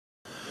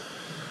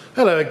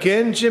Hello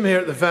again, Jim here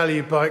at the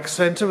Value Bike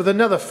Centre with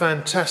another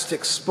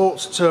fantastic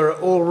sports tourer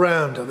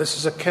all-rounder. This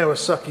is a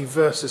Kawasaki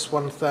Versys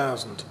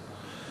 1000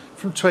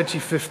 from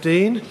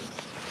 2015.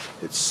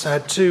 It's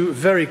had two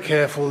very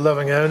careful,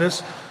 loving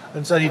owners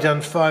and it's only done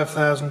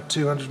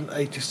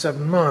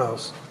 5,287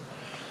 miles.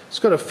 It's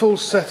got a full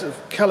set of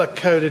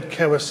colour-coded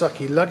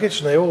Kawasaki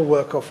luggage and they all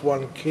work off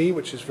one key,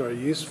 which is very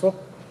useful.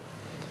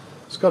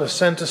 It's got a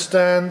centre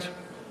stand,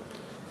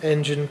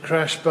 engine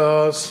crash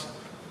bars,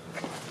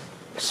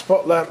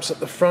 spot lamps at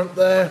the front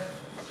there.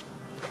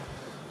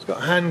 It's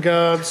got hand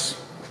guards,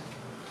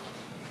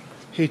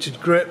 heated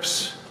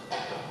grips,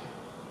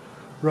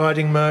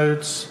 riding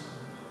modes,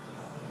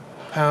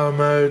 power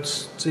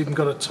modes. It's even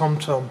got a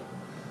tom-tom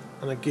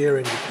and a gear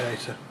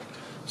indicator.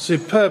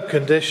 Superb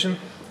condition,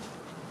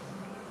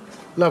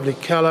 lovely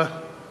colour,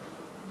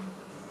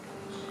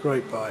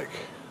 great bike.